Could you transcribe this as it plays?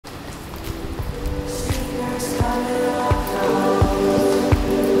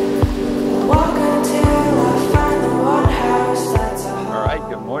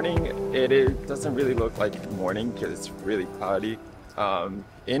doesn't really look like morning because it's really cloudy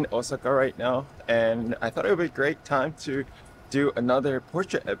in Osaka right now, and I thought it would be a great time to do another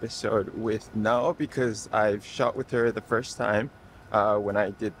portrait episode with Nao because I've shot with her the first time when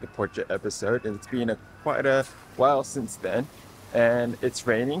I did the portrait episode, and it's been quite a while since then, and it's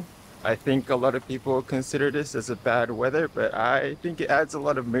raining. I think a lot of people consider this as a bad weather, but I think it adds a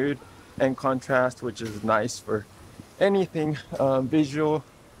lot of mood and contrast, which is nice for anything visual,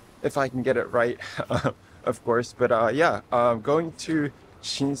 if I can get it right, of course. But yeah, I'm going to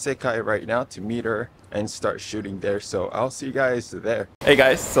Shinsekai right now to meet her and start shooting there, so I'll see you guys there. Hey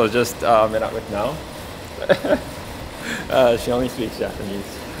guys, so just met up with Nao. She only speaks Japanese.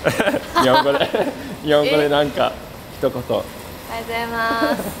 日本語でなんか一言。おはようござい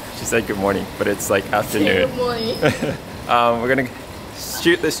ます。She said good morning, but it's like afternoon. Good morning. We're gonna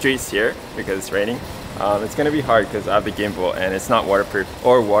shoot the streets here because it's raining. It's gonna be hard because I have the gimbal and it's not waterproof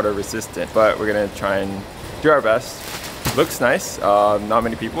or water resistant, but we're gonna try and do our best. Looks nice. Not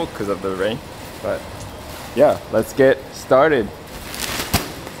many people because of the rain, but yeah, let's get started.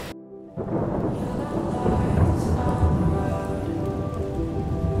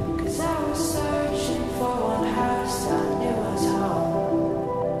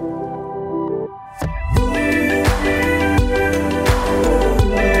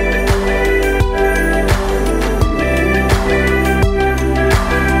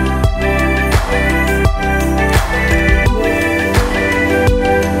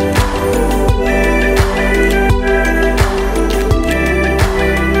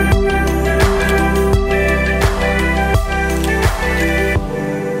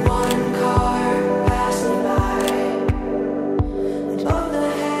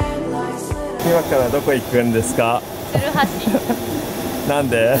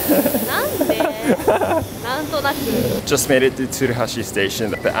 Just made it to Tsuruhashi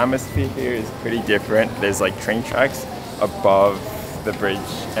Station. The atmosphere here is pretty different. There's like train tracks above the bridge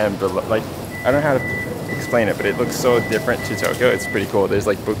and below. Like, I don't know how to explain it, but it looks so different to Tokyo. It's pretty cool. There's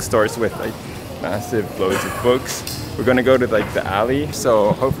like bookstores with like massive loads of books. We're gonna go to like the alley,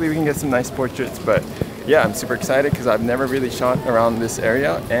 so hopefully we can get some nice portraits. But yeah, I'm super excited because I've never really shot around this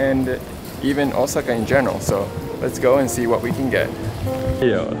area and even Osaka in general. So let's go and see what we can get.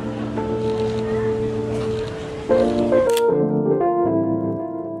 Yeah.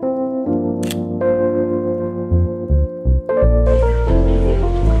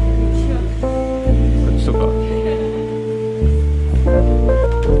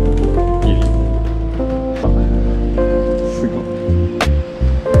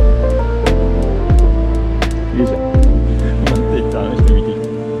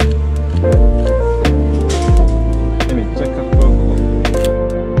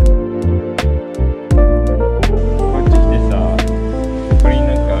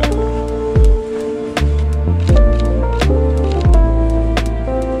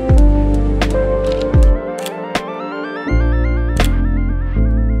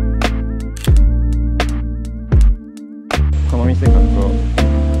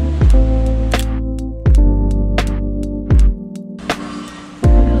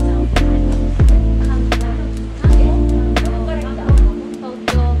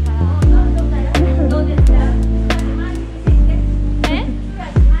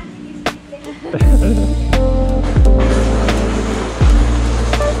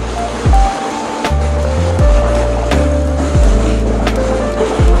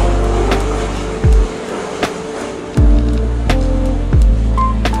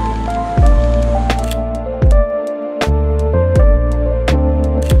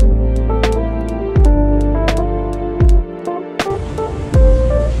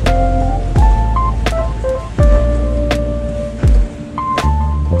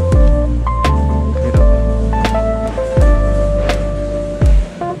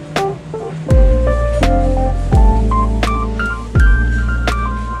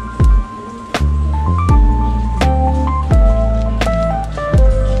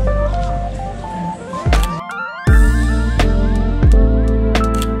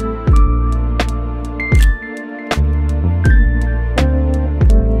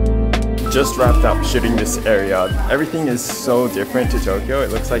 Just wrapped up shooting this area. Everything is so different to Tokyo.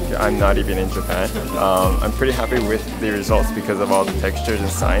 It looks like I'm not even in Japan. I'm pretty happy with the results because of all the textures and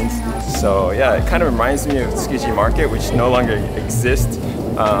signs. So yeah, it kind of reminds me of Tsukiji Market, which no longer exists,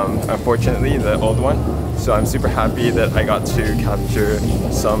 unfortunately, the old one. So I'm super happy that I got to capture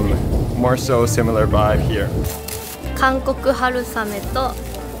some more so similar vibe here. 韓国春雨と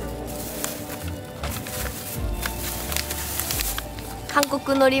韓国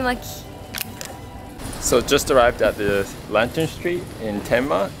海苔巻き。So just arrived at the Lantern Street in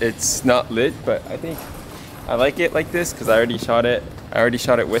Tenma. It's not lit, but I think I like it like this because I already shot it. I already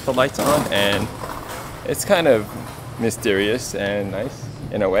shot it with the lights on, and it's kind of mysterious and nice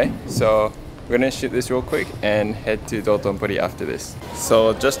in a way. So we're gonna shoot this real quick and head to Dotonbori after this.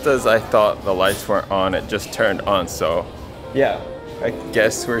 So just as I thought the lights weren't on, it just turned on. So yeah, I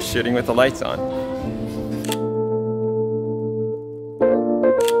guess we're shooting with the lights on.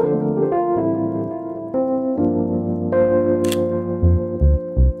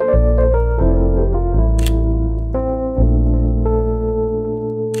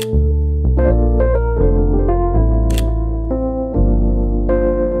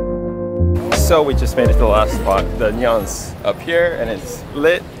 So we just made it to the last spot. The neon's up here and it's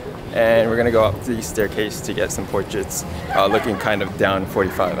lit, and we're gonna go up the staircase to get some portraits, looking kind of down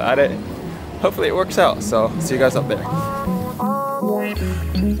 45 at it. Hopefully it works out, so see you guys up there.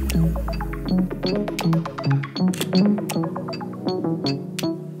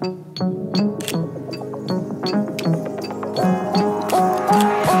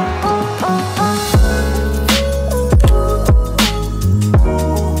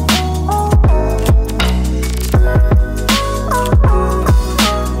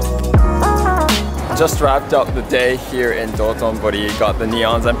 Just wrapped up the day here in Dotonbori, got the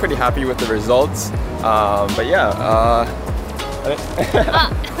neons. I'm pretty happy with the results. But yeah,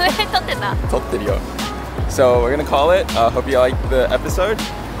 so we're gonna call it. Hope you liked the episode,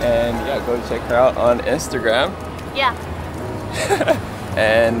 and yeah, go check her out on Instagram. Yeah.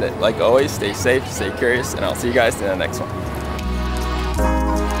 And like always, stay safe, stay curious, and I'll see you guys in the next one.